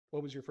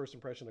What was your first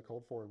impression of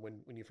cold form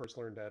when you first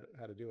learned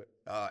how to do it?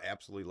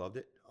 Absolutely loved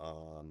it.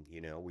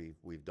 You know,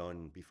 we've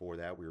done before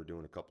that. We were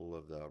doing a couple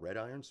of the red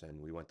irons,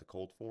 and we went to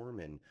cold form,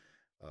 and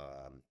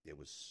it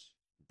was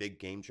big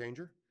game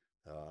changer.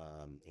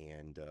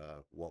 And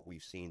what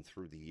we've seen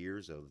through the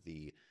years of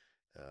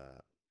uh,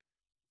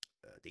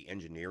 the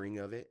engineering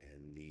of it,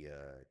 and the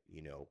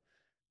you know,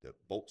 the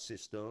bolt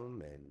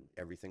system and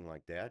everything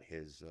like that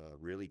has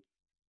really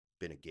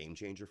been a game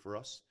changer for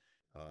us.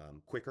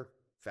 Quicker,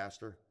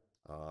 faster,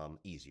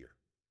 easier.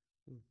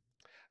 Hmm.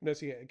 I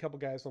noticed you had a couple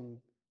guys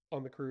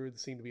on the crew that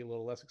seem to be a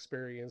little less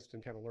experienced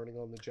and kind of learning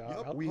on the job.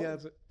 Yep, How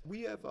was it?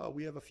 we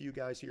have a few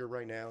guys here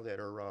right now that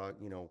are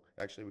you know,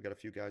 actually we got a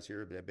few guys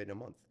here that have been a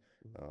month.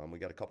 We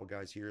got a couple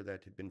guys here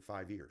that have been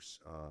 5 years.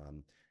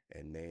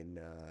 And then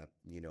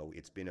you know,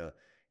 it's been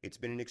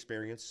an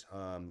experience.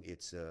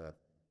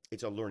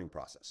 It's a learning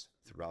process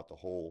throughout the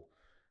whole,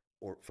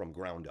 or from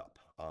ground up.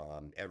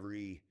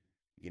 Every,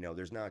 you know,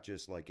 there's not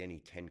just like any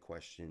 10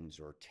 questions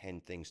or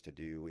 10 things to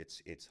do.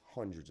 It's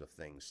hundreds of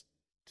things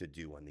to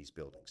do on these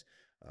buildings.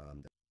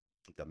 Um,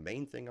 the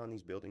main thing on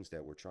these buildings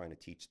that we're trying to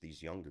teach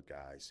these younger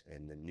guys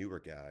and the newer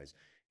guys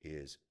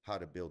is how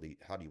to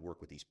how do you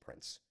work with these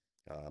prints.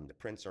 The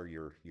prints are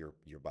your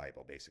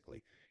Bible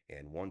basically,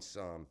 and once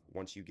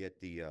you get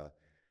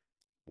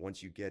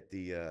once you get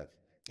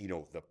you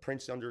know, the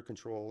prints under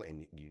control,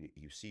 and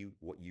you see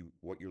what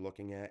you're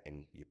looking at,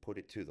 and you put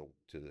it to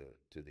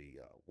the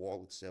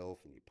wall itself,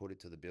 and you put it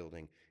to the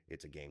building,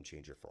 it's a game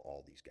changer for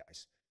all these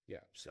guys. Yeah.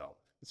 So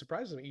It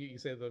surprises me you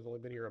said they've only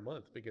been here a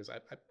month because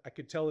I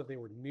could tell that they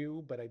were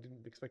new, but I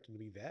didn't expect them to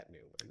be that new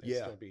and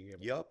yeah, still being able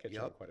to yep, catch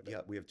on yep, quite a bit.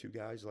 yep. We have two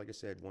guys, like I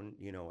said. One,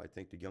 you know, I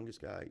think the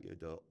youngest guy,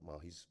 well,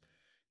 he's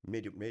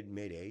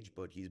mid age,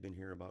 but he's been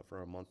here about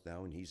for a month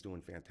now, and he's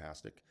doing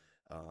fantastic.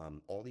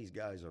 All these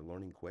guys are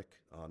learning quick.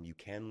 You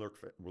can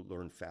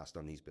learn fast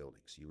on these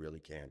buildings. You really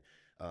can.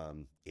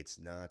 It's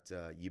not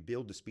you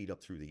build to speed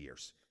up through the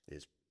years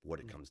is what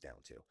it Mm. comes down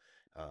to.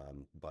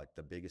 But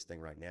the biggest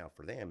thing right now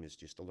for them is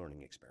just a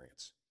learning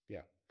experience.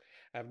 Yeah.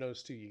 I've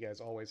noticed too, you guys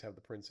always have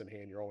the prints in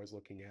hand. You're always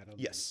looking at them. And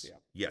Yes, yeah,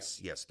 yeah. yes,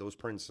 yes. Those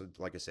prints,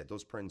 like I said,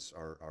 those prints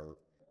are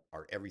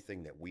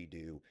everything that we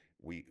do.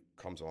 We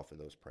comes off of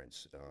those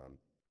prints,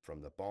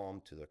 from the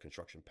BOM to the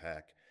construction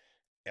pack.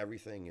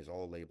 Everything is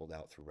all labeled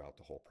out throughout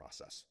the whole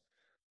process.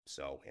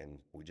 So, and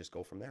we just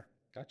go from there.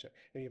 Gotcha.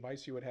 Any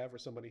advice you would have for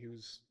somebody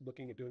who's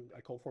looking at doing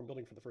a cold form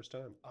building for the first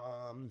time?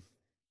 Um,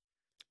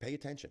 Pay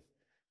attention.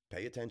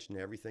 Pay attention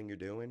to everything you're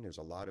doing. There's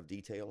a lot of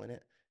detail in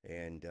it,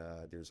 and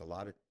there's a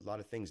lot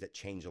of things that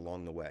change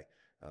along the way.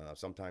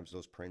 Sometimes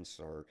those prints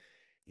are,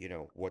 you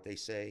know, what they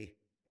say,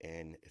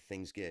 and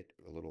things get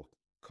a little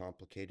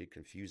complicated,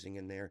 confusing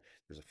in there.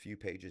 There's a few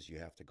pages you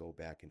have to go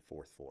back and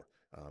forth for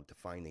to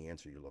find the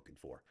answer you're looking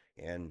for,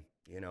 and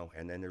you know,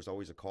 and then there's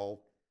always a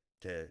call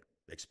to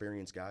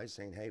experienced guys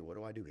saying, "Hey, what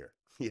do I do here?"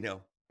 You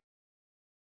know.